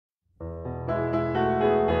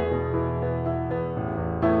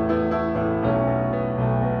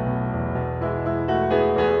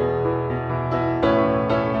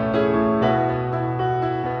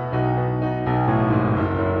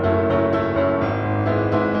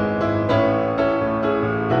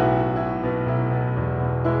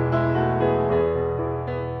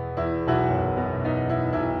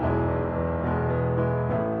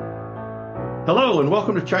Hello, and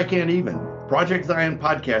welcome to Chai Can't Even, Project Zion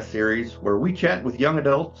podcast series where we chat with young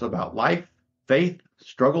adults about life, faith,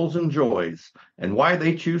 struggles, and joys, and why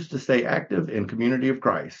they choose to stay active in Community of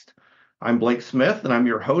Christ. I'm Blake Smith, and I'm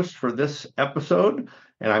your host for this episode,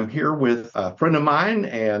 and I'm here with a friend of mine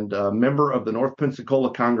and a member of the North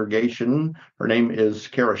Pensacola congregation. Her name is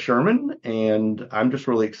Kara Sherman, and I'm just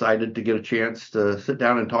really excited to get a chance to sit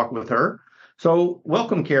down and talk with her. So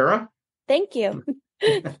welcome, Kara. Thank you.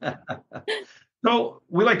 So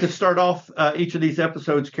we like to start off each of these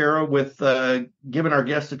episodes, Kara, with giving our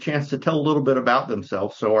guests a chance to tell a little bit about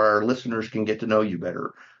themselves so our listeners can get to know you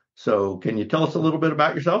better. So can you tell us a little bit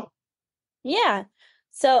about yourself? Yeah.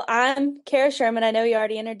 So I'm Kara Sherman. I know you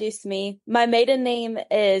already introduced me. My maiden name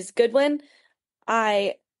is Goodwin.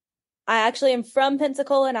 I actually am from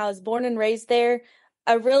Pensacola, and I was born and raised there.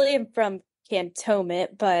 I really am from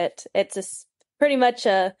Cantonment, but it's pretty much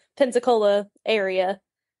a Pensacola area.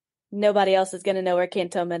 Nobody else is going to know where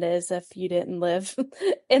Cantonment is if you didn't live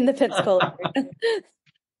in the Pensacola area.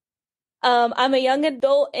 I'm a young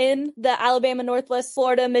adult in the Alabama Northwest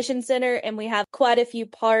Florida Mission Center, and we have quite a few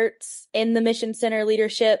parts in the Mission Center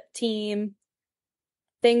leadership team,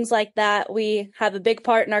 things like that. We have a big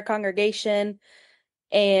part in our congregation,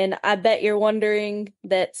 and I bet you're wondering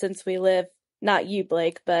that since we live, not you,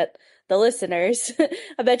 Blake, but the listeners,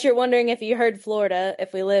 I bet you're wondering if you heard Florida,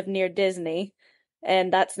 if we live near Disney.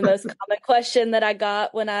 And that's the most common question that I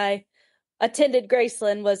got when I attended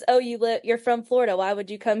Graceland was, oh, you're from Florida. Why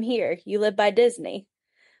would you come here? You live by Disney.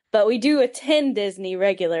 But we do attend Disney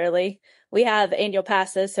regularly. We have annual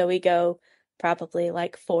passes, so we go probably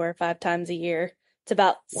like 4 or 5 times a year. It's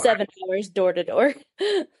about 7 hours door to door.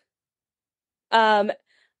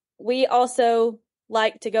 We also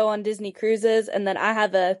like to go on Disney cruises, and then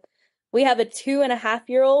we have a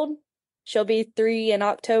 2.5-year-old. She'll be 3 in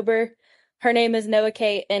October. Her name is Noah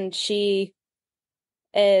Kate, and she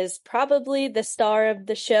is probably the star of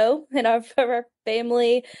the show in our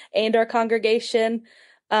family and our congregation.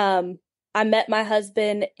 I met my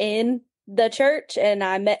husband in the church, and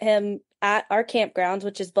I met him at our campgrounds,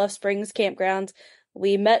 which is Bluff Springs Campgrounds.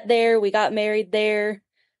 We met there, we got married there,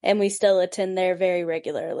 and we still attend there very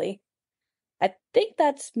regularly. I think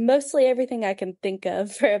that's mostly everything I can think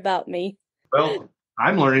of about me. Well,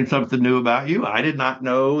 I'm learning something new about you. I did not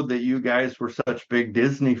know that you guys were such big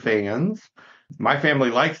Disney fans. My family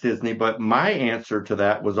likes Disney, but my answer to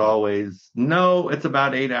that was always, no, it's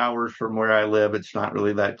about 8 hours from where I live. It's not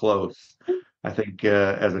really that close. I think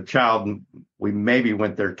as a child, we maybe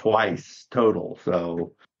went there twice total.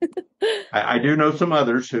 So I do know some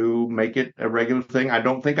others who make it a regular thing. I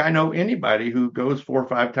don't think I know anybody who goes 4 or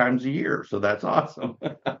 5 times a year. So that's awesome.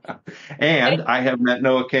 And I have met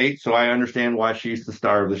Noah Kate, so I understand why she's the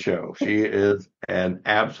star of the show. She is an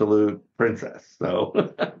absolute princess.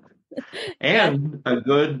 So, and a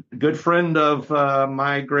good friend of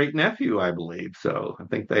my great nephew, I believe. So I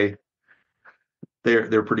think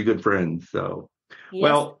they're pretty good friends. So,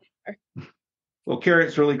 Yes. Well, Kara,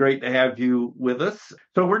 it's really great to have you with us.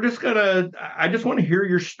 So I just want to hear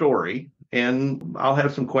your story, and I'll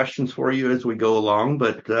have some questions for you as we go along.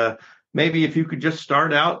 But maybe if you could just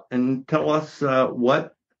start out and tell us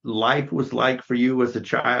what life was like for you as a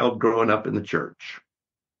child growing up in the church.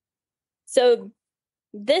 So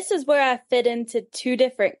this is where I fit into 2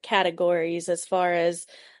 different categories as far as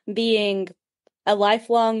being a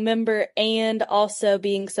lifelong member and also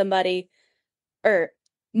being somebody, or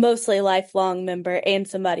mostly lifelong member and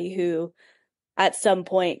somebody who at some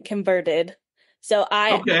point converted. So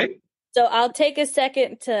I'll take a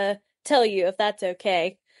second to tell you if that's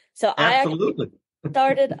okay. So Absolutely. I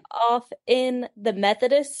started off in the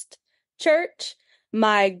Methodist church.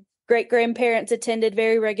 My great-grandparents attended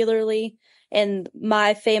very regularly, and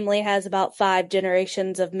my family has about 5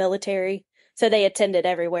 generations of military, so they attended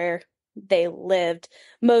everywhere they lived.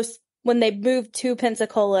 When they moved to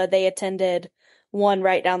Pensacola, they attended one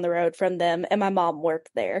right down the road from them, and my mom worked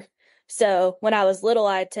there. So when I was little,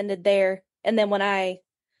 I attended there. And then when I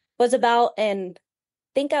was I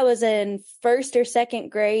think I was in 1st or 2nd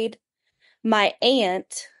grade, my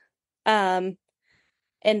aunt, and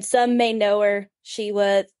some may know her, she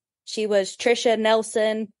was Tricia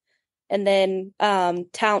Nelson, and then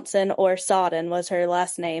Townsend or Sodden was her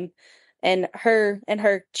last name. And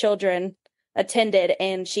her children attended,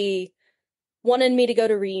 and she wanted me to go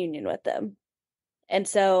to reunion with them. And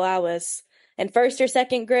so I was in 1st or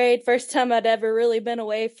 2nd grade, first time I'd ever really been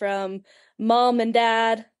away from mom and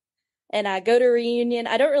dad. And I go to reunion.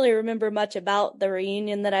 I don't really remember much about the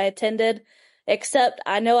reunion that I attended, except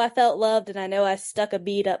I know I felt loved, and I know I stuck a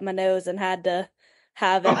bead up my nose and had to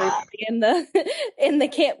have everybody in the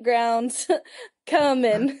campgrounds come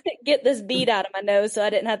and get this bead out of my nose so I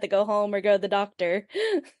didn't have to go home or go to the doctor.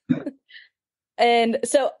 And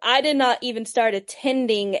so I did not even start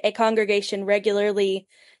attending a congregation regularly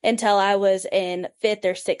until I was in fifth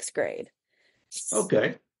or sixth grade.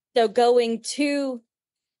 Okay. So going to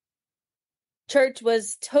church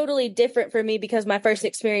was totally different for me because my first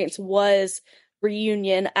experience was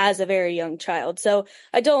reunion as a very young child. So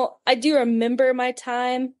I do remember my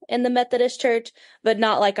time in the Methodist church, but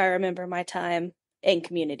not like I remember my time in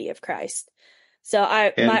Community of Christ. So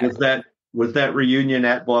And was that reunion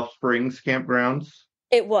at Bluff Springs campgrounds?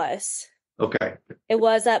 it was. Okay. It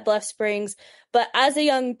was at Bluff Springs, but as a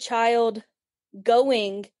young child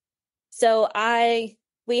going, so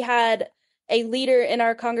we had a leader in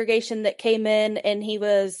our congregation that came in and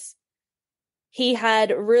he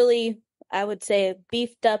had really, I would say,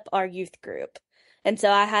 beefed up our youth group. And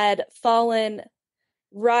so I had fallen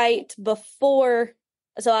right before,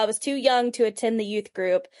 so I was too young to attend the youth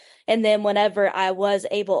group. And then whenever I was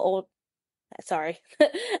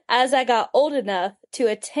as I got old enough to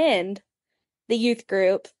attend the youth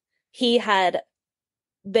group, he had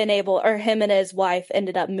been able, or him and his wife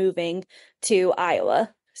ended up moving to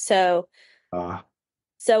Iowa. So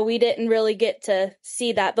we didn't really get to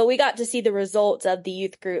see that, but we got to see the results of the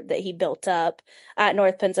youth group that he built up at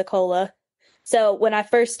North Pensacola. So when I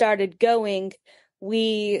first started going,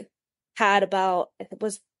 we had it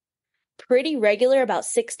was pretty regular, about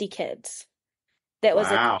 60 kids that was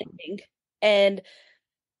Wow. attending. And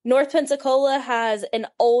North Pensacola has an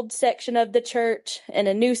old section of the church and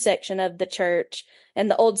a new section of the church. And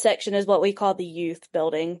the old section is what we call the youth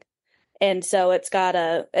building. And so it's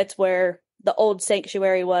where the old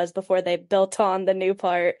sanctuary was before they built on the new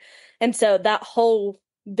part. And so that whole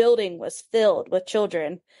building was filled with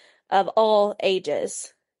children of all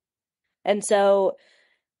ages. And so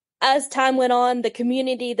as time went on, the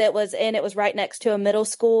community that was in it was right next to a middle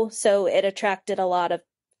school. So it attracted a lot of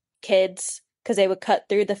kids because they would cut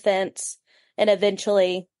through the fence. And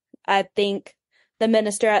eventually, I think the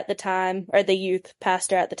minister at the time, or the youth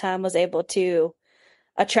pastor at the time, was able to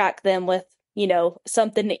attract them with,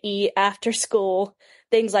 something to eat after school,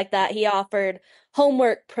 things like that. He offered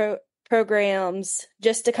homework programs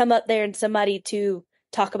just to come up there and somebody to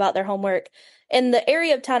talk about their homework. In the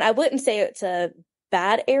area of town, I wouldn't say it's a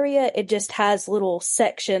bad area. It just has little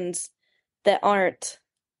sections that aren't,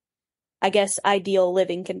 I guess, ideal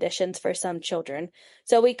living conditions for some children.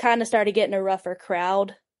 So we kind of started getting a rougher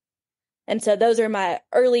crowd. And so those are my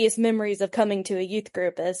earliest memories of coming to a youth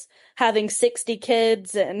group, as having 60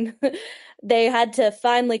 kids, and they had to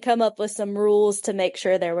finally come up with some rules to make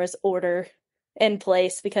sure there was order in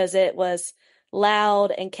place because it was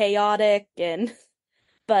loud and chaotic,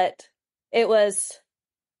 but it was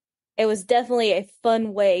definitely a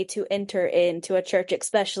fun way to enter into a church,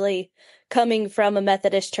 especially coming from a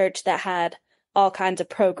Methodist church that had all kinds of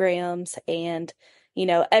programs, and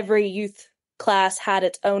every youth class had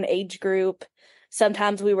its own age group.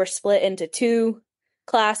 Sometimes we were split into two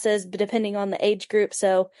classes depending on the age group.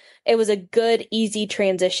 So it was a good, easy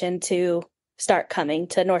transition to start coming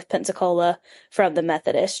to North Pensacola from the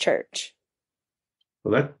Methodist church.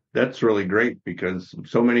 Well, that's really great because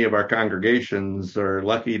so many of our congregations are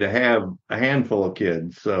lucky to have a handful of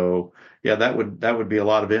kids. So yeah, that would be a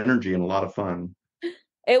lot of energy and a lot of fun.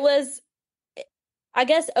 It was, I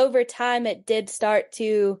guess, over time it did start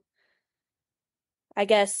to, I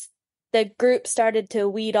guess, the group started to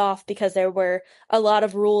weed off because there were a lot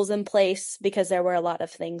of rules in place, because there were a lot of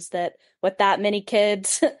things that, with that many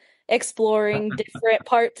kids exploring different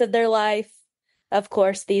parts of their life, of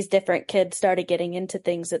course, these different kids started getting into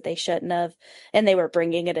things that they shouldn't have, and they were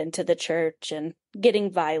bringing it into the church and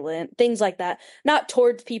getting violent, things like that. Not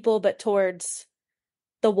towards people, but towards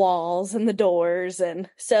the walls and the doors. And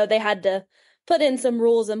so they had to put in some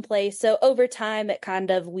rules in place. So over time, it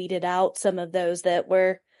kind of weeded out some of those that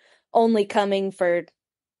were only coming for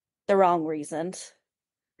the wrong reasons.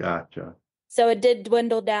 Gotcha. So it did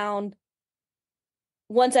dwindle down.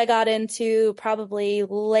 Once I got into probably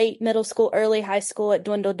late middle school, early high school, it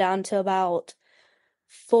dwindled down to about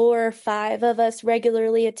 4 or 5 of us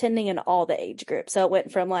regularly attending in all the age groups. So it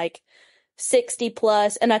went from like 60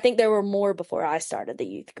 plus, and I think there were more before I started the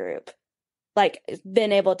youth group. Like,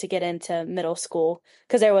 been able to get into middle school,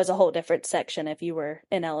 because there was a whole different section if you were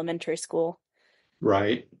in elementary school.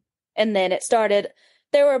 Right. And then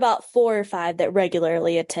there were about 4 or 5 that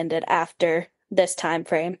regularly attended after this time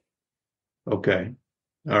frame. Okay.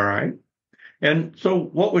 All right. And so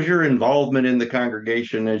what was your involvement in the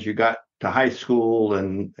congregation as you got to high school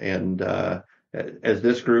and as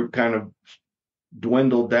this group kind of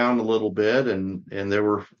dwindled down a little bit, and there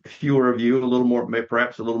were fewer of you, a little more,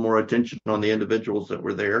 perhaps a little more attention on the individuals that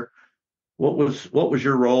were there. What was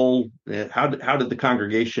your role? How did the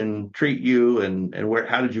congregation treat you, and where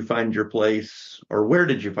how did you find your place, or where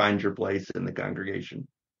did you find your place in the congregation?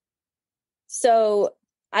 So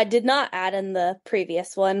I did not add in the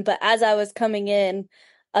previous one, but as I was coming in,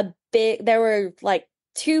 there were like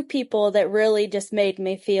two people that really just made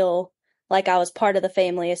me feel like I was part of the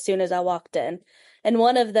family as soon as I walked in. And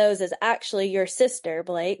one of those is actually your sister,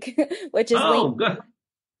 Blake, which is Lena, Oh, good.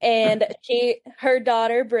 and her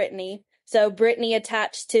daughter, Brittany. So Brittany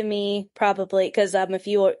attached to me probably because I'm a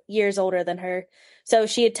few years older than her. So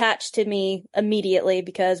she attached to me immediately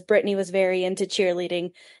because Brittany was very into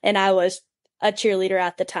cheerleading and I was a cheerleader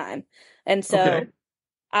at the time. And Okay. so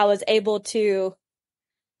I was able to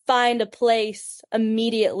find a place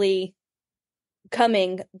immediately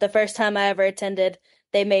coming the first time I ever attended.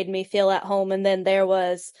 They made me feel at home. And then there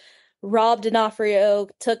was Rob D'Onofrio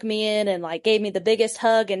took me in and like gave me the biggest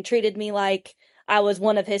hug and treated me like I was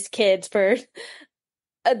one of his kids for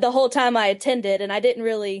the whole time I attended. And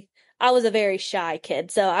I was a very shy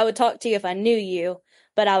kid. So I would talk to you if I knew you,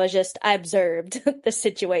 but I observed the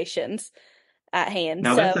situations at hand.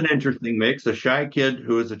 Now that's So, an interesting mix, a shy kid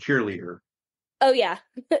who is a cheerleader. oh yeah.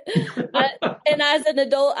 And as an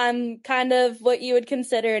adult, I'm kind of what you would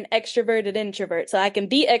consider an extroverted introvert. So I can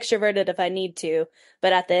be extroverted if I need to,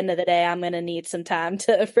 but at the end of the day, I'm going to need some time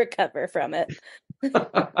to recover from it.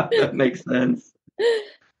 That makes sense.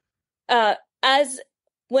 As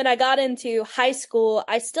when I got into high school,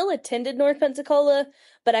 I still attended North Pensacola,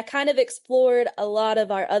 but I kind of explored a lot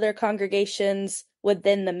of our other congregations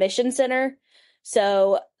within the Mission Center.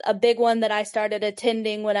 So a big one that I started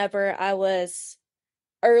attending whenever I was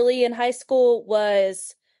early in high school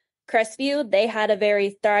was Crestview. They had a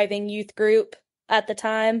very thriving youth group at the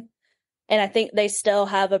time, and I think they still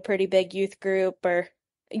have a pretty big youth group or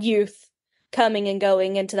youth coming and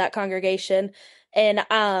going into that congregation. And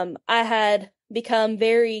I had become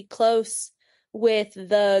very close with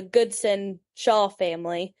the Goodson Shaw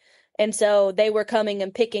family. And so they were coming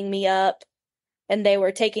and picking me up and they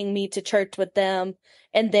were taking me to church with them.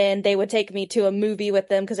 And then they would take me to a movie with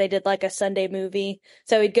them because they did like a Sunday movie.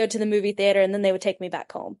 So we'd go to the movie theater and then they would take me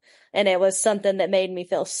back home. And it was something that made me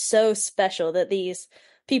feel so special that these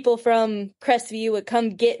people from Crestview would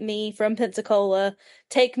come get me from Pensacola,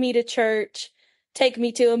 take me to church, take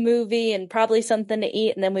me to a movie and probably something to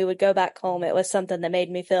eat, and then we would go back home. It was something that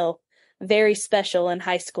made me feel very special in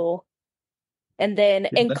high school. And then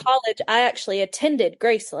in college, I actually attended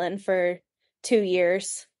Graceland for 2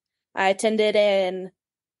 years. I attended in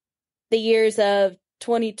the years of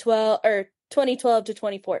 2012 to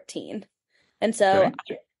 2014. And so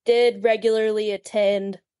Okay. I did regularly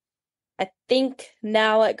attend. I think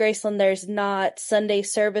now at Graceland there's not Sunday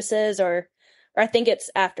services or I think it's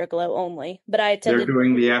Afterglow only, but I They're attended.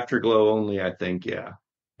 doing the afterglow only, I think. Yeah.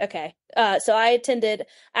 Okay. So I attended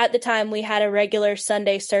at the time we had a regular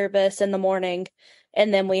Sunday service in the morning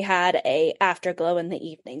and then we had a Afterglow in the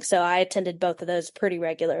evening. So I attended both of those pretty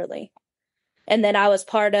regularly. And then I was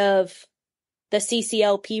part of the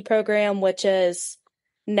CCLP program, which is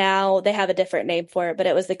now they have a different name for it, but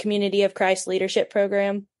it was the Community of Christ Leadership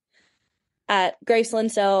Program at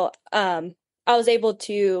Graceland. So I was able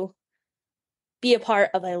to be a part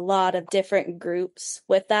of a lot of different groups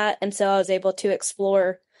with that. And so I was able to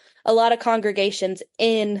explore a lot of congregations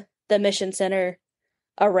in the mission center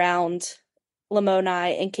around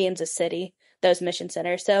Lamoni and Kansas City, those mission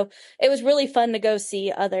centers. So it was really fun to go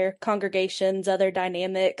see other congregations, other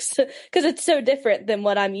dynamics, because it's so different than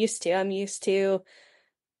what I'm used to. I'm used to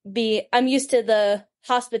the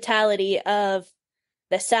hospitality of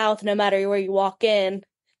the South, no matter where you walk in.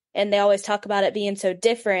 And they always talk about it being so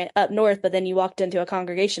different up north, but then you walked into a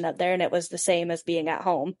congregation up there and it was the same as being at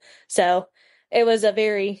home. So it was a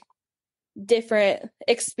very different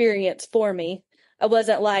experience for me. I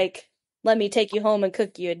wasn't like, let me take you home and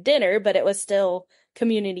cook you a dinner, but it was still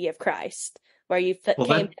Community of Christ where you Well,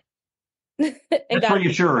 came and that's got,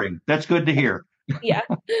 reassuring. That's good to hear. yeah.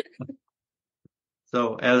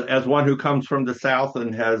 So, as one who comes from the South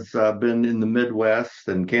and has been in the Midwest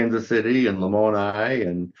and Kansas City and Lamoni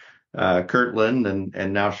and Kirtland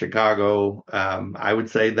and now Chicago, I would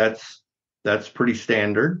say that's pretty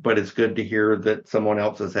standard. But it's good to hear that someone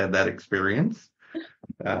else has had that experience.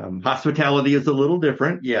 Hospitality is a little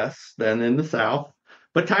different, yes, than in the South,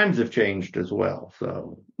 but times have changed as well.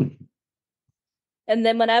 So, And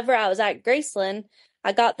then whenever I was at Graceland,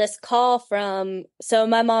 I got this call so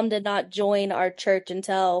my mom did not join our church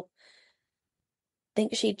until I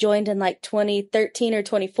think she joined in like 2013 or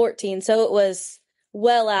 2014. So it was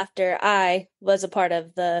well after I was a part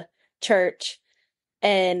of the church.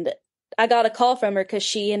 And I got a call from her because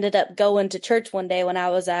she ended up going to church one day when I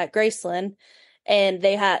was at Graceland, and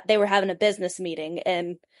they were having a business meeting,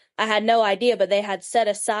 and I had no idea, but they had set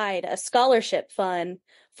aside a scholarship fund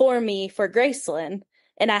for me for Graceland,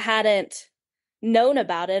 and I hadn't known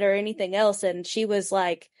about it or anything else. And she was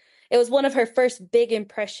like, it was one of her first big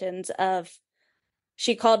impressions of,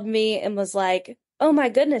 she called me and was like, "Oh my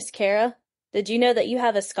goodness, Kara, did you know that you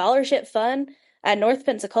have a scholarship fund at North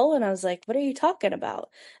Pensacola?" And I was like, "What are you talking about?"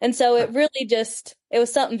 And so it really just, it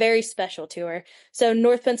was something very special to her. So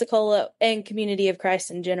North Pensacola and Community of Christ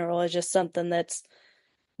in general is just something that's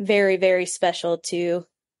very, very special to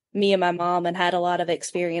me and my mom, and had a lot of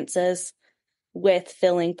experiences with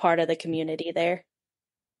feeling part of the community there.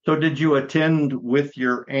 So did you attend with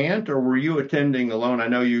your aunt or were you attending alone? I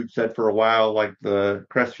know you said for a while like the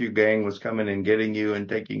Crestview gang was coming and getting you and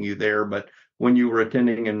taking you there, but when you were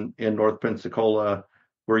attending in North Pensacola,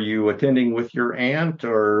 were you attending with your aunt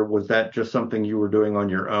or was that just something you were doing on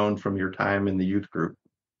your own from your time in the youth group?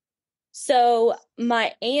 So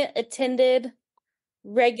my aunt attended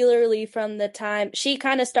regularly from the time she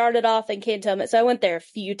kind of started off in Cantonment. So I went there a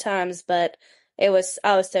few times, but I was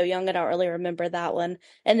so young I don't really remember that one.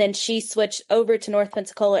 And then she switched over to North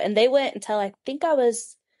Pensacola, and they went until I think I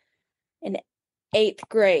was in eighth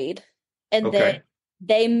grade. And then Okay.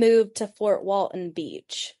 they moved to Fort Walton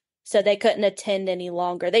Beach. So they couldn't attend any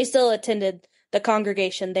longer. They still attended the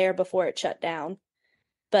congregation there before it shut down.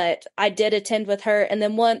 But I did attend with her. And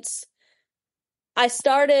then once I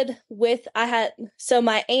started with, so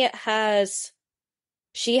my aunt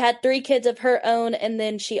she had three kids of her own, and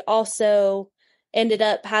then she also ended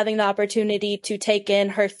up having the opportunity to take in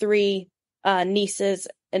her three nieces,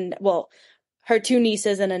 and well, her two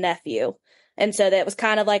nieces and a nephew. And so that was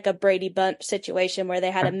kind of like a Brady Bunch situation where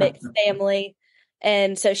they had a mixed family.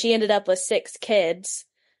 And so she ended up with six kids.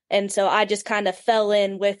 And so I just kind of fell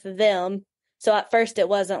in with them. So at first it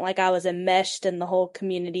wasn't like I was enmeshed in the whole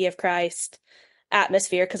Community of Christ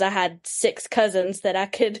atmosphere, because I had six cousins that I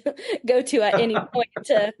could go to at any point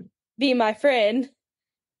to be my friend.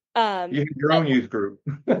 You had your But own youth group.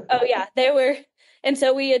 oh yeah, they were, and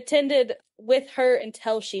so we attended with her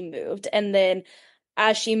until she moved, and then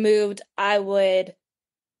as she moved,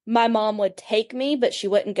 my mom would take me, but she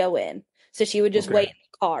wouldn't go in, so she would just wait Okay. in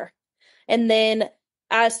the car, and then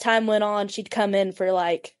as time went on, she'd come in for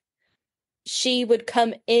like she would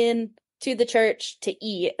come in to the church to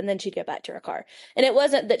eat, and then she'd go back to her car. And it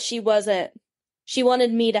wasn't that she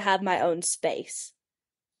wanted me to have my own space.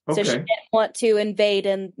 So she Okay. didn't want to invade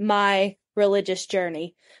in my religious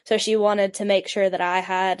journey. So she wanted to make sure that I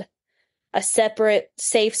had a separate,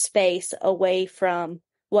 safe space away from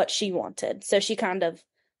what she wanted. So she kind of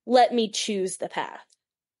let me choose the path.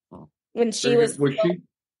 When she Very was good. Was still, she?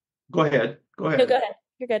 Go ahead. Go no, ahead. go ahead.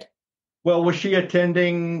 You're good. Well, was she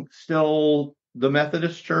attending still the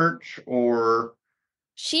Methodist church or?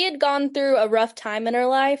 She had gone through a rough time in her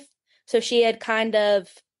life. So she kind of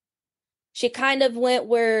went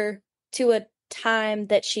where to a time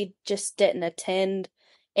that she just didn't attend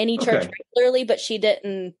any church Okay, regularly, but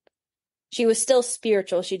she was still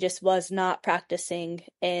spiritual. She just was not practicing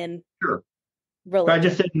in sure. I religion.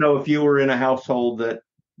 just didn't know if you were in a household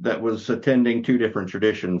that was attending two different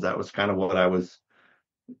traditions. That was kind of what I was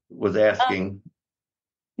Uh, asking.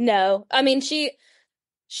 no, I mean, she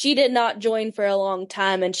did not join for a long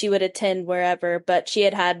time, and she would attend wherever, but she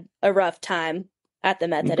had had a rough time at the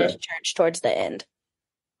Okay. Methodist church towards the end.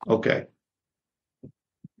 Okay.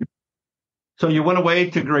 So you went away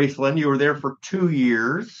to Graceland. You were there for 2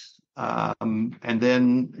 years, and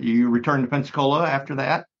then you returned to Pensacola after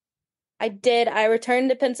that. I did. I returned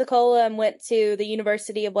to Pensacola and went to the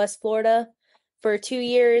University of West Florida for 2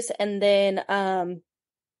 years, and then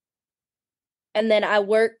I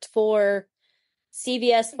worked for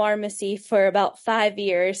CVS Pharmacy for about 5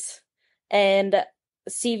 years. And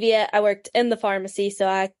I worked in the pharmacy, so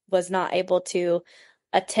I was not able to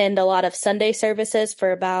attend a lot of Sunday services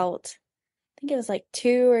for about, I think it was like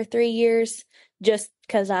 2 or 3 years, just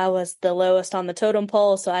because I was the lowest on the totem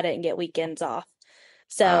pole, so I didn't get weekends off.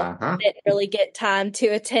 So Uh-huh. I didn't really get time to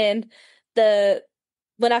attend the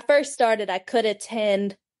when I first started, I could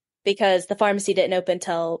attend because the pharmacy didn't open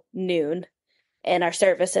till noon, and our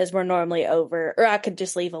services were normally over, or I could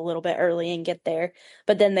just leave a little bit early and get there.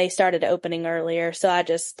 But then they started opening earlier, so I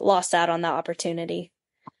just lost out on that opportunity.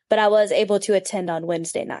 But I was able to attend on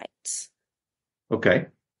Wednesday nights. Okay.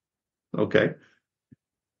 Okay.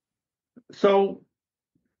 So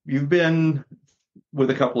you've been with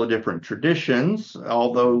a couple of different traditions,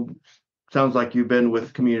 although sounds like you've been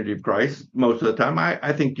with Community of Christ most of the time.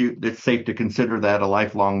 I think it's safe to consider that a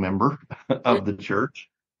lifelong member of the church.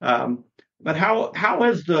 Um, but how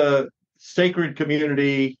has the sacred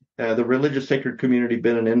community, the religious sacred community,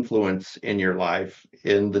 been an influence in your life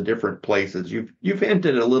in the different places? You've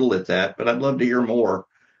hinted a little at that, but I'd love to hear more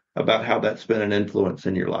about how that's been an influence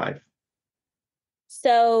in your life.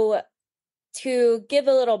 So, to give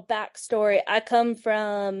a little backstory, I come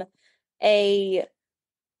from a,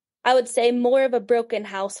 I would say, more of a broken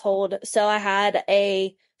household. So I had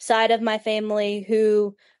a side of my family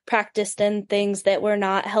who practiced in things that were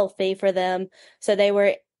not healthy for them. So they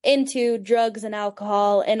were into drugs and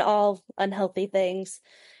alcohol and all unhealthy things.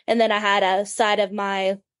 And then I had a side of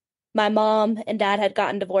my mom and dad had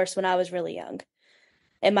gotten divorced when I was really young.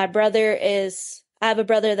 And I have a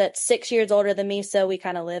brother that's 6 years older than me, so we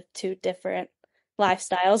kind of lived two different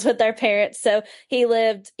lifestyles with our parents. So he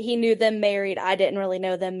knew them married. I didn't really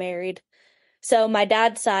know them married. So my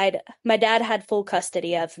dad's side, my dad had full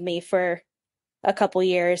custody of me for a couple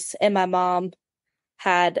years, and my mom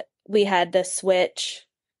we had to switch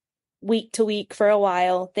week to week for a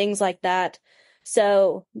while, things like that.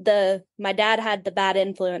 So my dad had the bad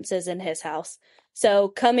influences in his house. So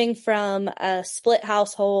coming from a split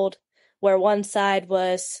household where one side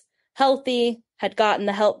was healthy, had gotten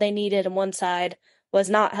the help they needed, and one side was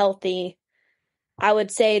not healthy, I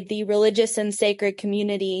would say the religious and sacred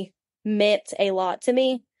community meant a lot to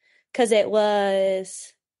me because it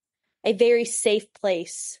was a very safe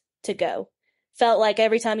place to go. Felt like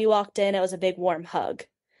every time you walked in, it was a big warm hug,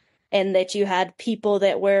 and that you had people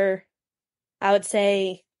that were, I would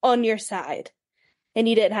say, on your side, and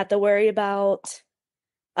you didn't have to worry about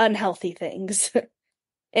unhealthy things.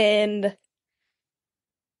 And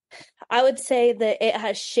I would say that it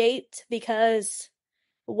has shaped because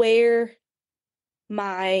where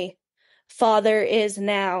my father is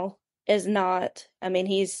now is not, I mean,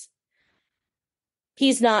 he's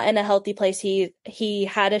not in a healthy place. He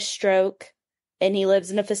had a stroke and he lives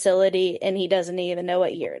in a facility and he doesn't even know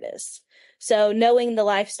what year it is. So knowing the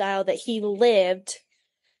lifestyle that he lived,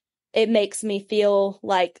 it makes me feel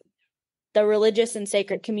like the religious and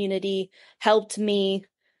sacred community helped me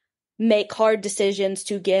make hard decisions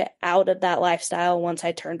to get out of that lifestyle once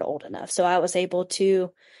I turned old enough. So I was able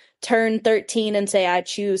to turn 13 and say I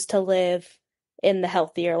choose to live in the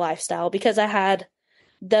healthier lifestyle because I had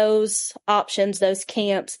those options, those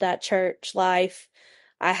camps, that church life.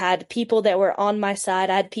 I had people that were on my side.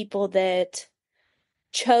 I had people that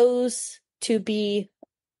chose to be,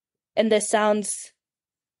 and this sounds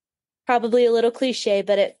probably a little cliche,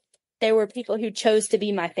 but there were people who chose to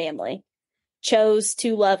be my family, chose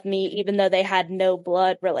to love me even though they had no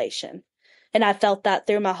blood relation. And I felt that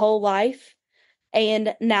through my whole life.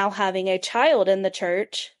 And now having a child in the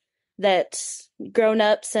church that's grown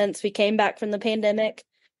up since we came back from the pandemic.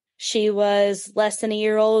 She was less than a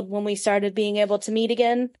year old when we started being able to meet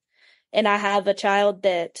again. And I have a child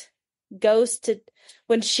that goes to,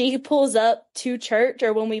 when she pulls up to church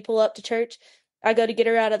or when we pull up to church, I go to get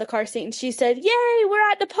her out of the car seat and she said, "Yay,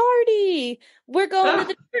 we're at the party. We're going to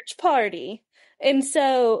the church party." And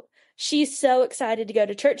so she's so excited to go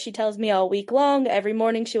to church. She tells me all week long, every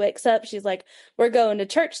morning she wakes up, she's like, "We're going to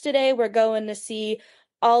church today. We're going to see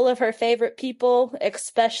all of her favorite people,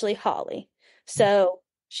 especially Holly." So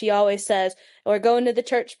she always says, "We're going to the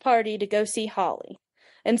church party to go see Holly."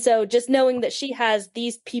 And so just knowing that she has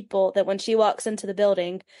these people that when she walks into the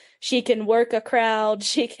building, she can work a crowd,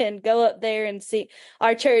 she can go up there and see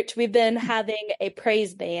our church. We've been having a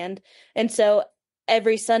praise band. And so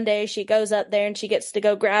every Sunday she goes up there and she gets to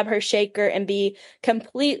go grab her shaker and be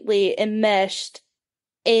completely enmeshed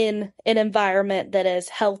in an environment that is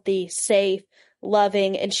healthy, safe,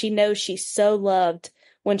 loving, and she knows she's so loved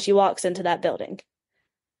when she walks into that building.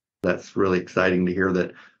 That's really exciting to hear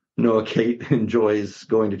that Noah Kate enjoys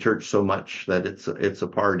going to church so much that it's a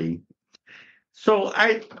party. So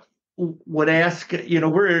I would ask,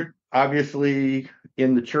 we're obviously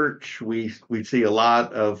in the church. We see a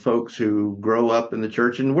lot of folks who grow up in the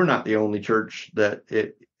church, and we're not the only church that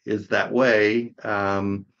it is that way.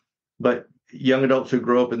 But young adults who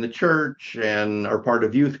grow up in the church and are part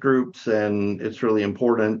of youth groups, and it's really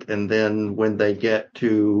important. And then when they get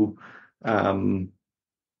to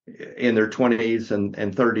in their 20s and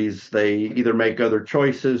 30s, they either make other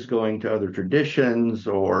choices, going to other traditions,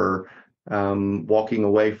 or walking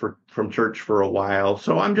away from church for a while.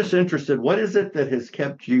 So I'm just interested, what is it that has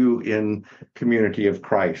kept you in Community of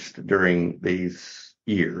Christ during these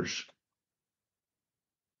years?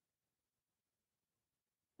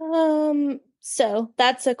 So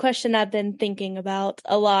that's a question I've been thinking about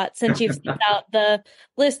a lot since you've sent out the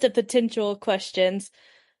list of potential questions.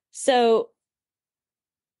 So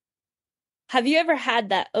have you ever had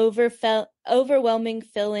that overwhelming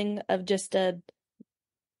feeling of just a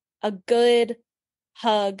good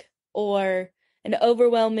hug, or an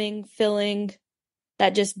overwhelming feeling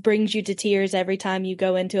that just brings you to tears every time you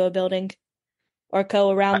go into a building or go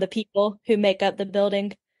around the people who make up the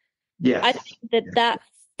building? I Yes. think that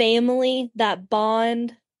family, that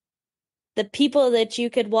bond, the people that you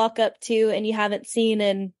could walk up to and you haven't seen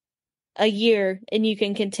in a year and you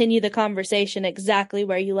can continue the conversation exactly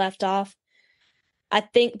where you left off. I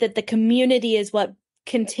think that the community is what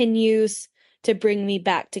continues to bring me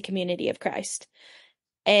back to community of Christ.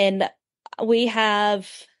 And we have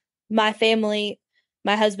my family,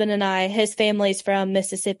 my husband and I, his family's from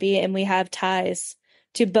Mississippi, and we have ties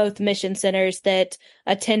to both mission centers that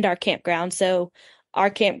attend our campground. So our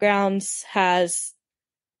campgrounds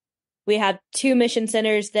we have two mission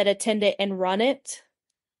centers that attend it and run it.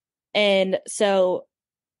 And so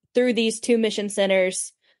through these two mission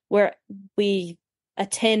centers where we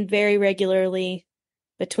attend very regularly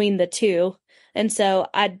between the two. And so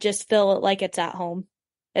I just feel like it's at home.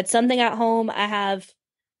 It's something at home. I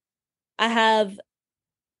have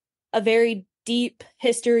a very deep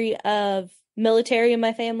history of military in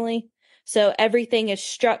my family. So everything is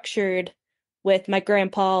structured with my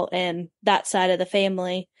grandpa and that side of the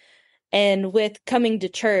family. And with coming to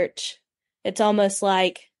church, it's almost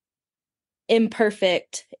like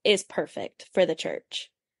imperfect is perfect for the church.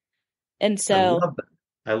 And I so love that.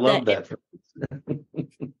 I the love that.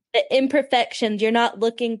 the imperfections, you're not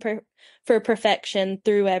looking for perfection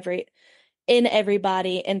in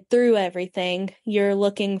everybody and through everything. You're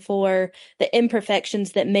looking for the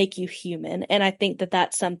imperfections that make you human. And I think that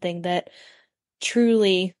that's something that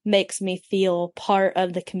truly makes me feel part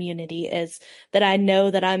of the community, is that I know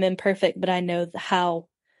that I'm imperfect, but I know how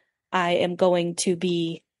I am going to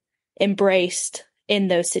be embraced in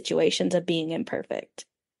those situations of being imperfect.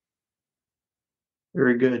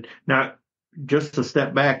 Very good. Now, just to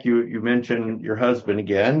step back, you mentioned your husband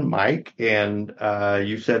again, Mike, and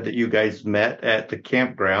you said that you guys met at the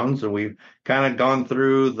campgrounds, and we've kind of gone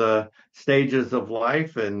through the stages of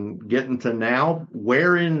life and getting to now.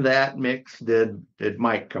 Where in that mix did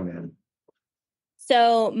Mike come in?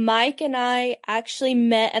 So Mike and I actually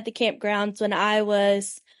met at the campgrounds when I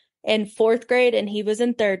was in fourth grade and he was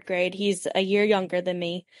in third grade. He's a year younger than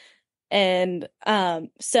me. And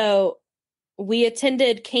so we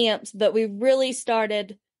attended camps, but we really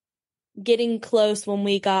started getting close when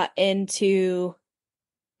we got into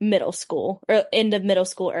middle school, or end of middle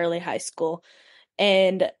school, early high school.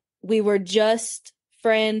 And we were just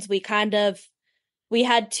friends. We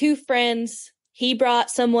had two friends. He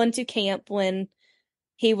brought someone to camp when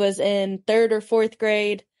he was in third or fourth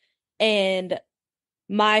grade. And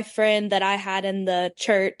my friend that I had in the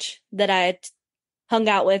church that I hung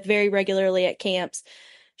out with very regularly at camps,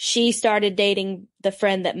 she started dating the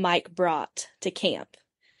friend that Mike brought to camp.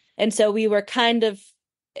 And so we were kind of,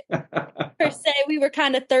 per se, we were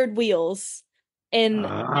kind of third wheels in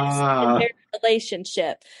Ah, their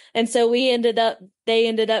relationship. And so they ended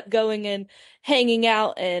up going and hanging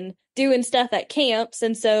out and doing stuff at camps.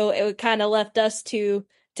 And so it kind of left us to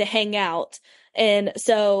hang out. And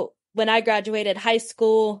so when I graduated high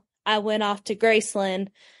school, I went off to Graceland,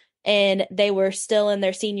 and they were still in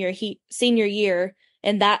their senior year,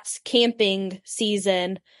 and that's camping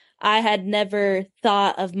season. I had never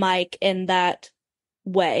thought of Mike in that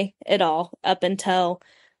way at all up until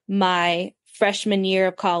my freshman year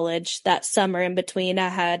of college. That summer in between, I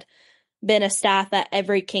had been a staff at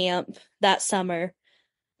every camp that summer.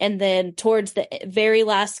 And then towards the very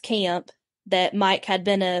last camp that Mike had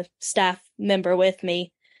been a staff member with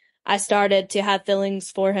me, I started to have feelings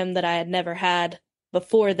for him that I had never had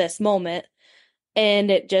before this moment. And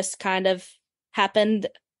it just kind of happened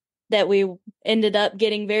that we ended up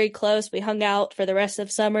getting very close. We hung out for the rest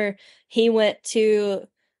of summer. He went to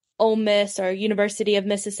Ole Miss, or University of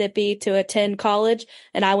Mississippi, to attend college,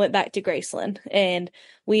 and I went back to Graceland. And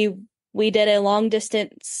we did a long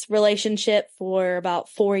distance relationship for about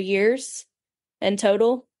 4 years in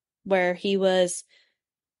total, where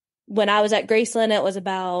when I was at Graceland, it was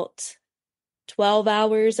about 12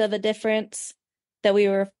 hours of a difference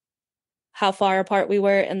that how far apart we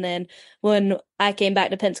were. And then when I came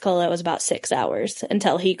back to Pensacola, it was about 6 hours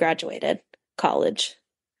until he graduated college.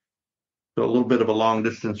 so a little bit of a long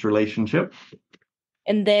distance relationship.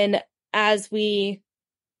 And then as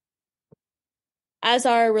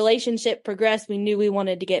our relationship progressed, we knew we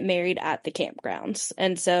wanted to get married at the campgrounds.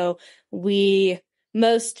 And so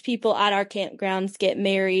most people at our campgrounds get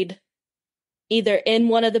married either in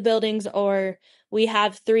one of the buildings, or we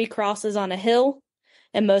have 3 crosses on a hill.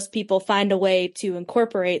 and most people find a way to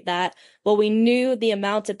incorporate that. Well, we knew the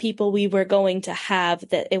amount of people we were going to have,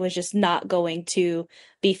 that it was just not going to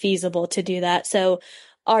be feasible to do that. So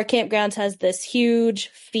our campgrounds has this huge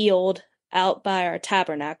field out by our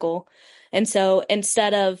tabernacle. And so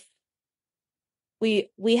instead of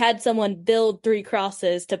we had someone build 3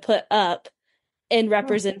 crosses to put up in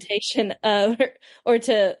representation of, or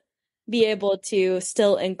to be able to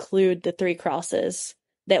still include the 3 crosses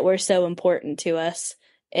that were so important to us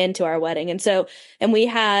into our wedding. And we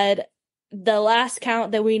had, the last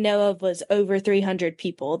count that we know of was over 300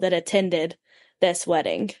 people that attended this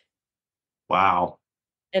wedding. Wow.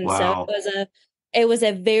 And so Wow. it was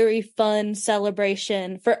a very fun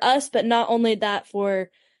celebration for us, but not only that, for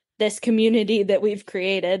this community that we've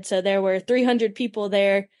created. So there were 300 people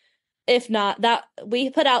there. If not that, we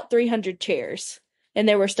put out 300 chairs and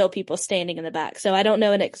there were still people standing in the back. So I don't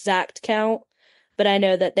know an exact count, but I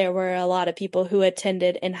know that there were a lot of people who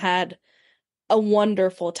attended and had a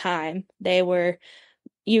wonderful time.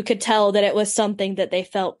 You could tell that it was something that they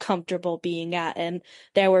felt comfortable being at, and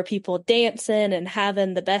there were people dancing and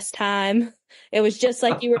having the best time. It was just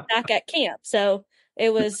like you were back at camp. So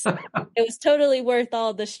it was totally worth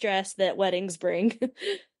all the stress that weddings bring.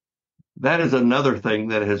 That is another thing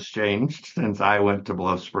that has changed since I went to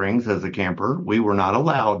Bluff Springs as a camper. We were not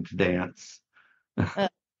allowed to dance. Uh,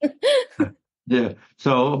 Yeah.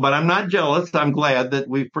 So, but I'm not jealous. I'm glad that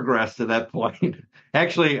we've progressed to that point.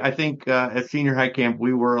 Actually, I think at senior high camp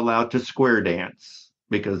we were allowed to square dance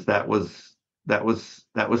because that was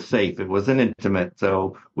safe. It wasn't intimate,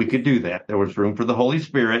 so we could do that. There was room for the Holy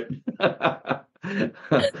Spirit. But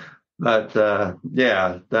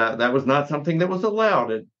yeah, that was not something that was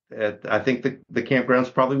allowed. I think the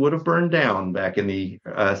campgrounds probably would have burned down back in the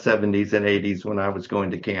 70s and 80s when I was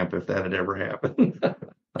going to camp if that had ever happened.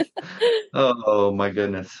 Oh my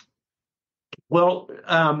goodness. Well,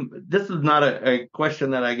 this is not a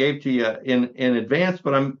question that I gave to you in advance,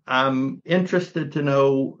 but I'm interested to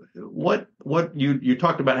know what you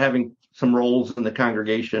talked about having some roles in the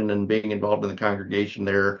congregation and being involved in the congregation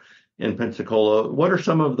there in Pensacola. What are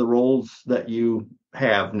some of the roles that you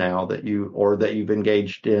have now that you've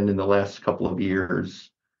engaged in the last couple of years?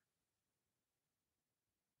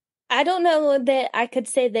 I don't know that I could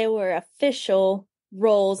say they were official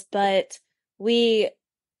roles, but we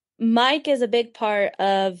Mike is a big part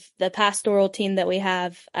of the pastoral team that we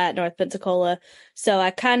have at North Pensacola. So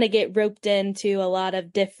I kind of get roped into a lot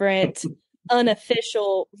of different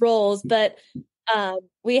unofficial roles, but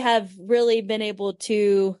we have really been able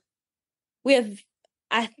to, we have,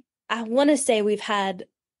 I, I want to say we've had,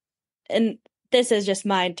 and this is just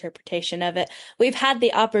my interpretation of it, we've had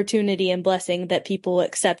the opportunity and blessing that people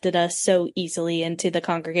accepted us so easily into the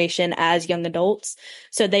congregation as young adults.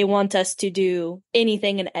 So they want us to do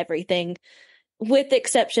anything and everything, with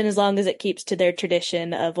exception as long as it keeps to their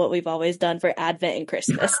tradition of what we've always done for Advent and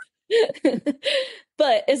Christmas.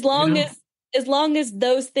 But You know, as long as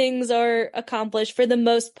those things are accomplished, for the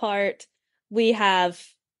most part, we have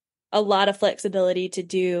a lot of flexibility to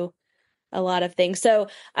do a lot of things. So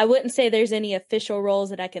I wouldn't say there's any official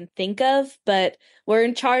roles that I can think of, but we're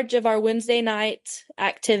in charge of our Wednesday night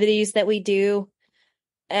activities that we do.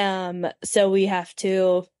 So we have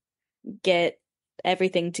to get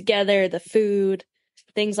everything together, the food,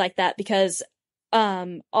 things like that, because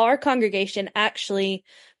our congregation actually,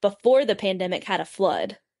 before the pandemic, had a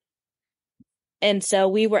flood. And so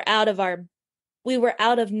we were out of our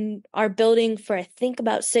building for I think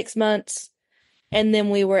about 6 months. And then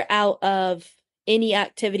we were out of any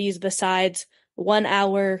activities besides 1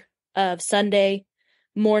 hour of Sunday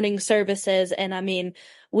morning services. And I mean,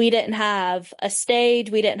 we didn't have a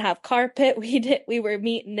stage, we didn't have carpet, we were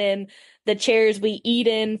meeting in the chairs we eat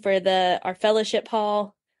in for our fellowship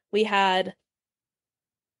hall. We had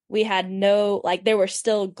no, like, there was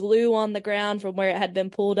still glue on the ground from where it had been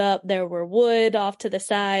pulled up. There were wood off to the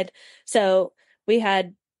side. So we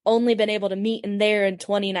had only been able to meet in there in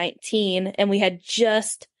 2019, and we had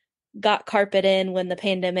just got carpet in when the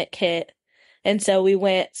pandemic hit. And so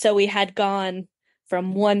we had gone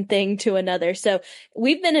from one thing to another. So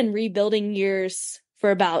we've been in rebuilding years for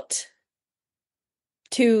about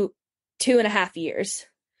 2.5 years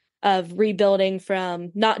of rebuilding, from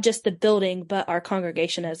not just the building, but our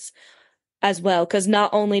congregation as well. Because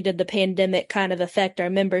not only did the pandemic kind of affect our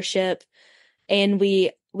membership, and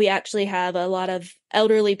we actually have a lot of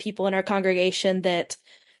elderly people in our congregation that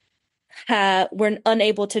were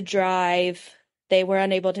unable to drive. They were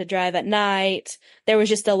unable to drive at night. There was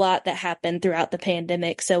just a lot that happened throughout the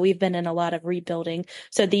pandemic. So we've been in a lot of rebuilding.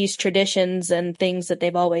 So these traditions and things that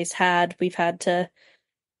they've always had, we've had to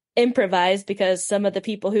improvise, because some of the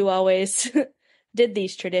people who always did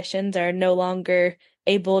these traditions are no longer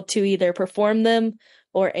able to either perform them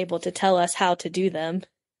or able to tell us how to do them.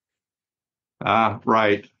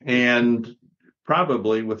 Right. And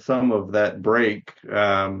probably with some of that break,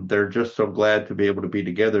 they're just so glad to be able to be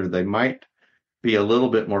together. They might be a little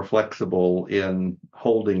bit more flexible in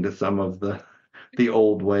holding to some of the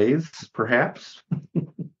old ways, perhaps.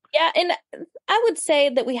 Yeah, and I would say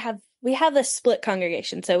that we have a split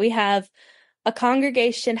congregation. So we have a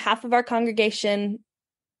congregation, half of our congregation,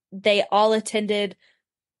 they all attended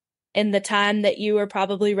in the time that you were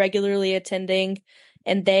probably regularly attending,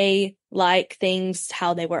 and they like things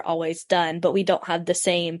how they were always done, but we don't have the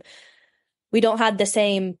same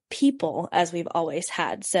people as we've always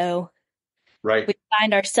had. So Right. we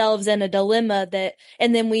find ourselves in a dilemma that,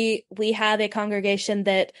 and then we have a congregation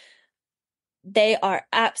that they are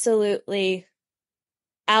absolutely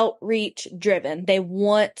outreach driven. They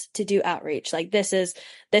want to do outreach. Like this is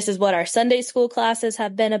what our Sunday school classes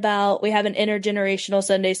have been about. We have an intergenerational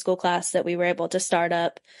Sunday school class that we were able to start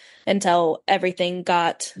up until everything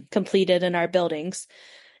got completed in our buildings.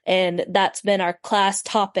 And that's been our class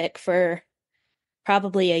topic for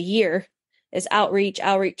probably a year, is outreach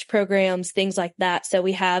programs, things like that. So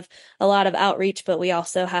we have a lot of outreach, but we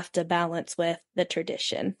also have to balance with the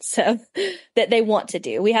tradition. So that they want to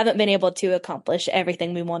do. We haven't been able to accomplish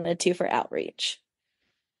everything we wanted to for outreach.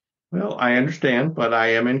 Well, I understand, but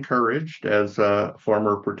I am encouraged as a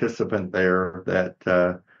former participant there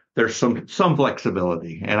that there's some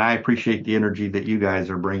flexibility, and I appreciate the energy that you guys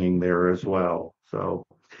are bringing there as well. So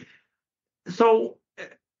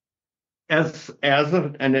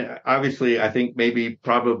and obviously I think maybe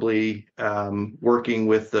probably working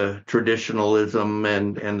with the traditionalism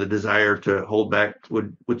and the desire to hold back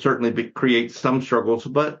would certainly create some struggles,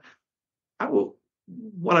 but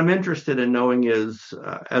what I'm interested in knowing is,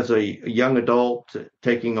 as a young adult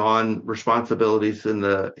taking on responsibilities in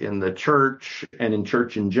the church and in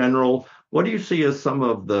church in general, what do you see as some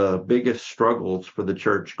of the biggest struggles for the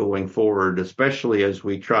church going forward, especially as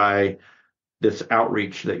we try this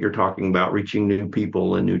outreach that you're talking about, reaching new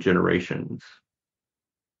people and new generations?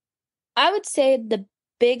 I would say the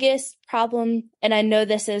biggest problem, and I know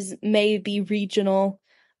this is maybe regional,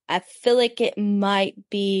 I feel like it might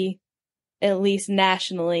be at least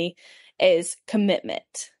nationally, is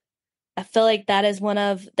commitment. I feel like that is one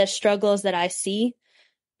of the struggles that I see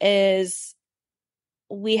is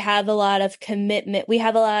we have a lot of commitment. We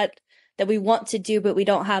have a lot that we want to do, but we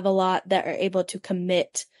don't have a lot that are able to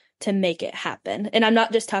commit to make it happen. And I'm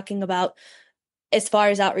not just talking about as far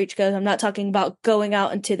as outreach goes, I'm not talking about going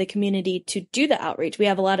out into the community to do the outreach. We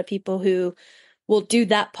have a lot of people who will do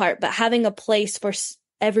that part, but having a place for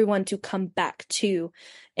everyone to come back to.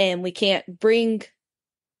 And we can't bring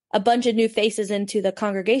a bunch of new faces into the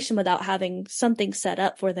congregation without having something set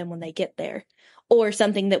up for them when they get there, or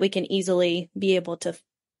something that we can easily be able to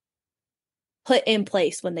put in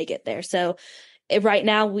place when they get there. So right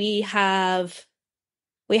now we have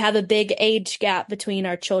a big age gap between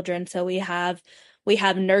our children. So we have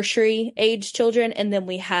nursery age children, and then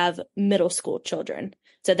we have middle school children.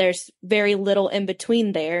 So there's very little in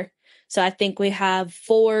between there. So I think we have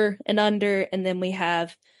 4 and under, and then we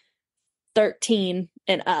have 13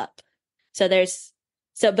 and up.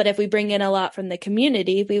 But if we bring in a lot from the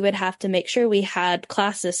community, we would have to make sure we had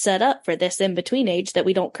classes set up for this in between age that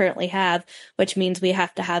we don't currently have, which means we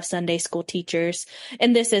have to have Sunday school teachers.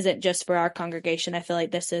 And this isn't just for our congregation. I feel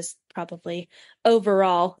like this is probably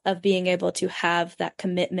overall of being able to have that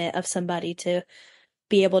commitment of somebody to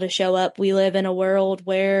be able to show up. We live in a world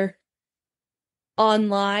where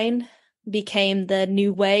online became the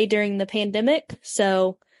new way during the pandemic.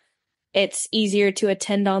 So it's easier to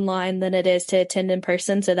attend online than it is to attend in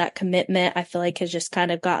person. So that commitment, I feel like, has just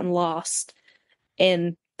kind of gotten lost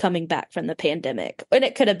in coming back from the pandemic. And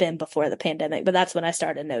it could have been before the pandemic, but that's when I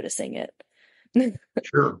started noticing it.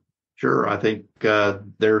 Sure, sure. I think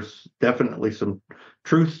there's definitely some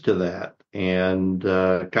truth to that. And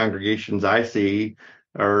congregations I see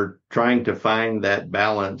are trying to find that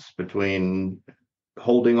balance between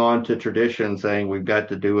holding on to tradition, saying we've got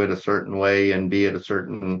to do it a certain way and be at a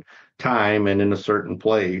certain time and in a certain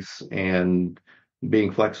place, and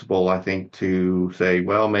being flexible, I think, to say,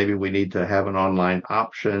 well, maybe we need to have an online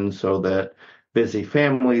option so that busy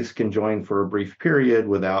families can join for a brief period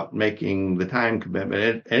without making the time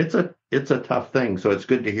commitment. And it's a tough thing. So it's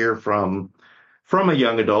good to hear from a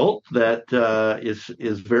young adult that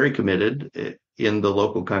is very committed in the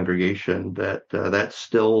local congregation, that that's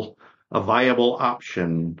still a viable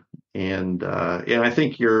option. And I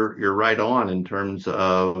think you're right on in terms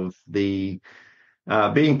of the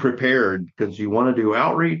being prepared, because you want to do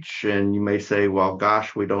outreach and you may say, well,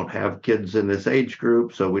 gosh, we don't have kids in this age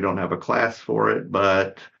group, so we don't have a class for it.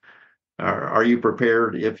 But are you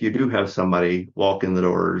prepared if you do have somebody walk in the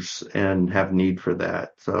doors and have need for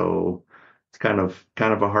that? So it's kind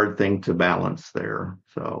of a hard thing to balance there.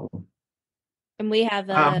 So And we have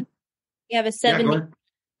um, a yeah, go 70 ahead.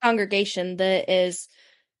 congregation that is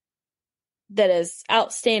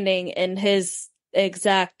outstanding, and his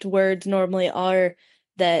exact words normally are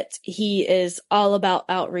that he is all about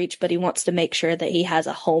outreach, but he wants to make sure that he has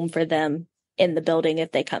a home for them in the building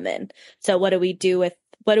if they come in. So what do we do with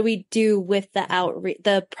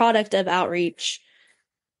the product of outreach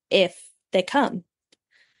if they come?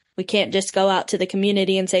 We can't just go out to the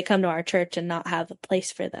community and say, come to our church and not have a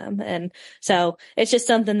place for them. And so it's just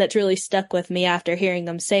something that's really stuck with me after hearing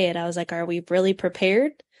them say it. I was like, are we really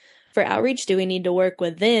prepared for outreach? Do we need to work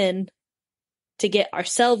within to get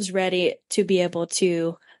ourselves ready to be able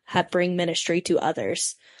to bring ministry to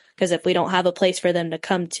others? Because if we don't have a place for them to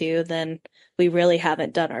come to, then we really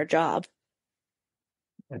haven't done our job.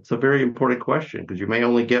 It's a very important question because you may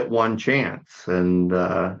only get one chance. And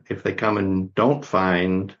if they come and don't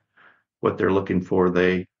find what they're looking for,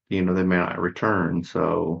 they may not return.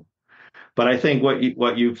 So, but I think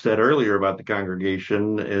what you've said earlier about the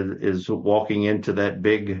congregation is walking into that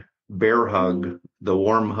big bear hug, the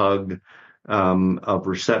warm hug of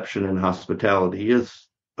reception and hospitality is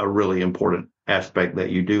a really important aspect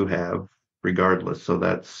that you do have, regardless. So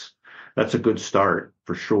that's a good start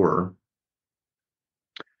for sure.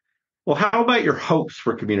 Well, how about your hopes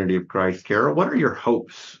for Community of Christ, Kara? What are your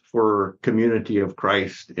hopes for Community of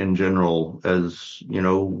Christ in general? As you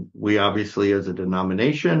know, we obviously, as a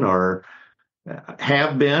denomination, are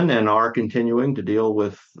have been and are continuing to deal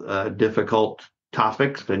with difficult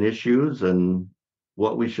topics and issues, and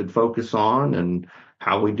what we should focus on, and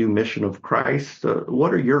how we do mission of Christ.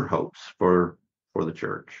 What are your hopes for the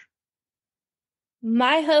church?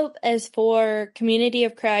 My hope is for Community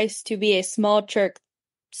of Christ to be a small church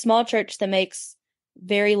that makes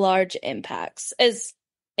very large impacts as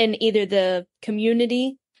in either the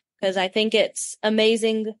community, because I think it's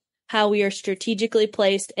amazing how we are strategically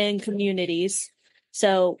placed in communities.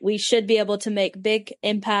 So we should be able to make big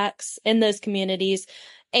impacts in those communities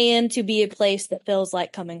and to be a place that feels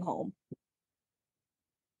like coming home.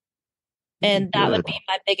 And that would Good. be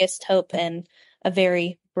my biggest hope in a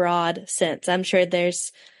very broad sense. I'm sure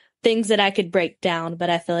there's things that I could break down, but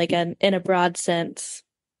I feel like in a broad sense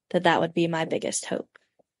that would be my biggest hope.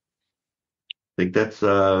 I think that's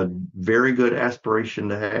a very good aspiration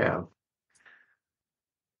to have.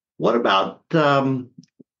 What about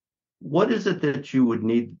what is it that you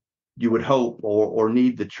would hope or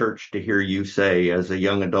need the church to hear you say as a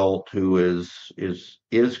young adult who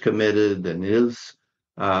is committed and is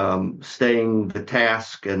staying the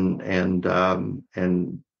task and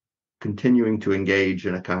continuing to engage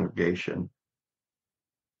in a congregation?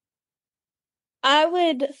 I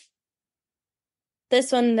would,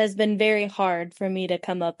 this one has been very hard for me to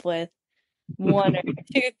come up with one or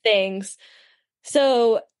two things.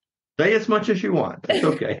 So Say as much as you want. That's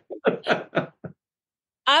okay.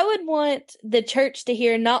 I would want the church to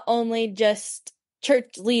hear not only just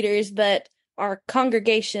church leaders, but our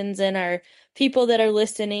congregations and our people that are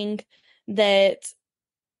listening, that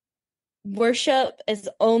worship is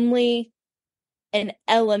only an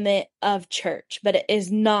element of church, but it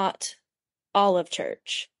is not all of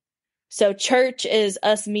church. So church is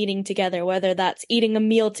us meeting together, whether that's eating a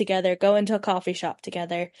meal together, going to a coffee shop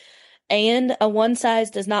together, and a one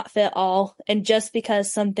size does not fit all. And just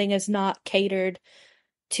because something is not catered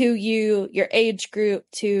to you, your age group,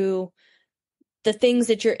 to the things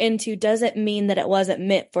that you're into, doesn't mean that it wasn't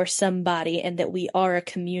meant for somebody and that we are a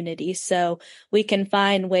community. So we can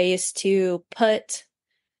find ways to put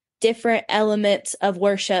different elements of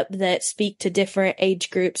worship that speak to different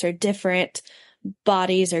age groups or different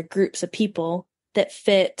bodies or groups of people that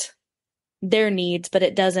fit their needs, but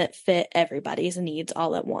it doesn't fit everybody's needs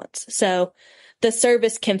all at once. So the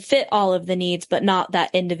service can fit all of the needs, but not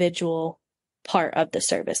that individual part of the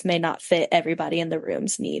service may not fit everybody in the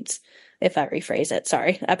room's needs. If I rephrase it,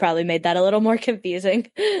 sorry, I probably made that a little more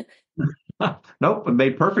confusing. Nope, it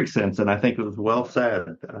made perfect sense, and I think it was well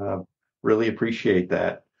said. Really appreciate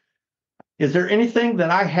that. Is there anything that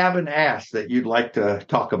I haven't asked that you'd like to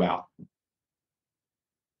talk about?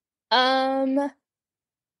 Um,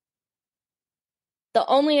 the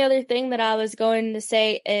only other thing that I was going to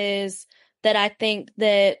say is that I think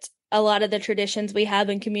that a lot of the traditions we have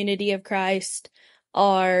in Community of Christ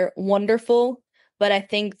are wonderful, but I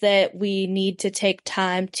think that we need to take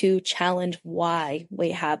time to challenge why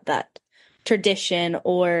we have that tradition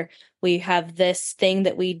or we have this thing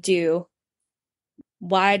that we do.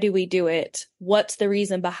 Why do we do it? What's the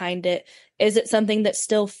reason behind it? Is it something that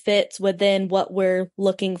still fits within what we're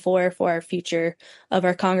looking for our future of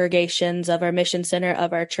our congregations, of our mission center,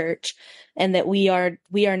 of our church? And that we are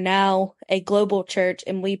now a global church,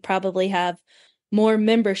 and we probably have more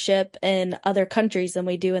membership in other countries than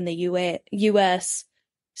we do in the US.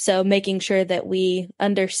 So making sure that we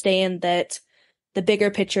understand that the bigger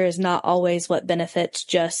picture is not always what benefits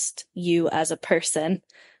just you as a person,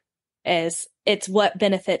 as it's what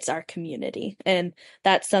benefits our community. And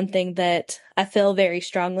that's something that I feel very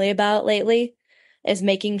strongly about lately, is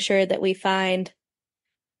making sure that we find,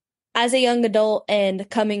 as a young adult and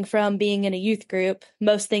coming from being in a youth group,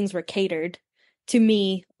 most things were catered to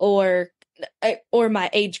me or my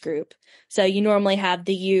age group. So you normally have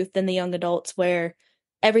the youth and the young adults where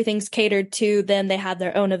everything's catered to them. They have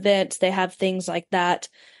their own events. They have things like that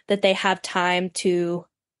they have time to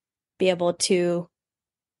be able to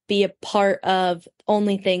be a part of,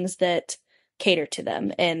 only things that cater to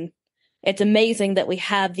them. And it's amazing that we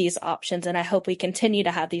have these options, and I hope we continue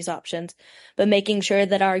to have these options, but making sure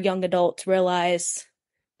that our young adults realize,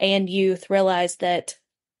 and youth realize, that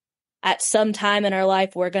at some time in our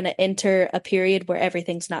life, we're going to enter a period where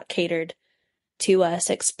everything's not catered to us,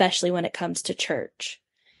 especially when it comes to church,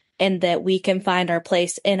 and that we can find our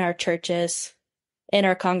place in our churches, in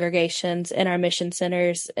our congregations, in our mission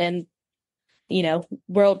centers, and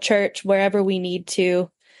world church, wherever we need to,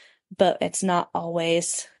 but it's not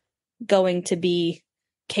always going to be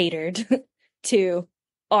catered to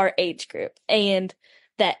our age group. And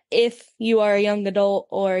that if you are a young adult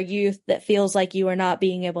or youth that feels like you are not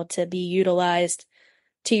being able to be utilized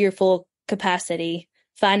to your full capacity,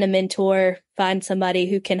 find a mentor, find somebody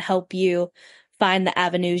who can help you find the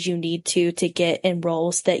avenues you need to get in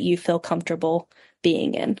roles that you feel comfortable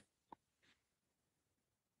being in.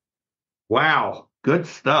 Wow. Good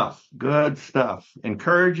stuff. Good stuff.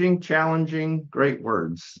 Encouraging, challenging, great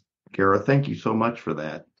words. Kara, thank you so much for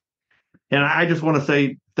that. And I just want to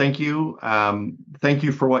say thank you. Thank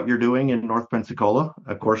you for what you're doing in North Pensacola.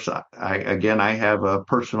 Of course, I have a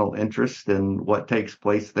personal interest in what takes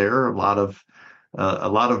place there. A lot of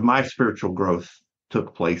my spiritual growth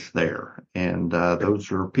took place there, and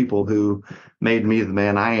those are people who made me the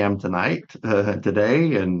man I am today,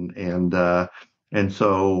 and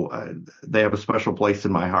so they have a special place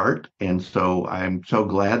in my heart. And so I'm so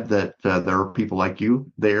glad that there are people like you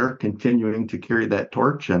there continuing to carry that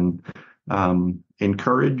torch and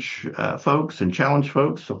encourage folks and challenge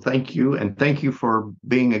folks. So thank you. And thank you for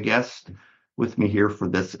being a guest with me here for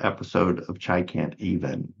this episode of Chai Can't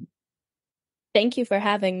Even. Thank you for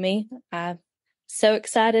having me. I'm so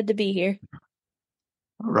excited to be here.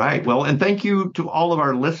 All right. Well, and thank you to all of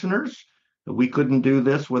our listeners. We couldn't do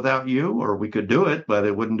this without you, or we could do it, but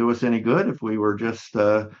it wouldn't do us any good if we were just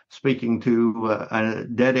speaking to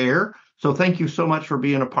dead air. So thank you so much for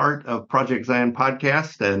being a part of Project Zion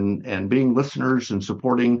podcast and being listeners and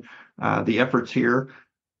supporting the efforts here.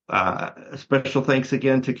 Special thanks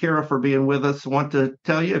again to Kara for being with us. I want to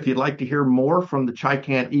tell you, if you'd like to hear more from the Chai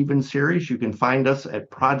Can't Even series, you can find us at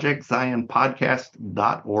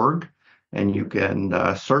projectzionpodcast.org. And you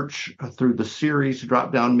can search through the series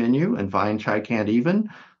drop-down menu and find Chai Can't Even.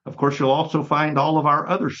 Of course, you'll also find all of our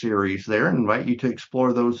other series there and invite you to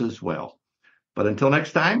explore those as well. But until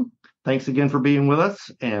next time, thanks again for being with us,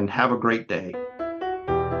 and have a great day.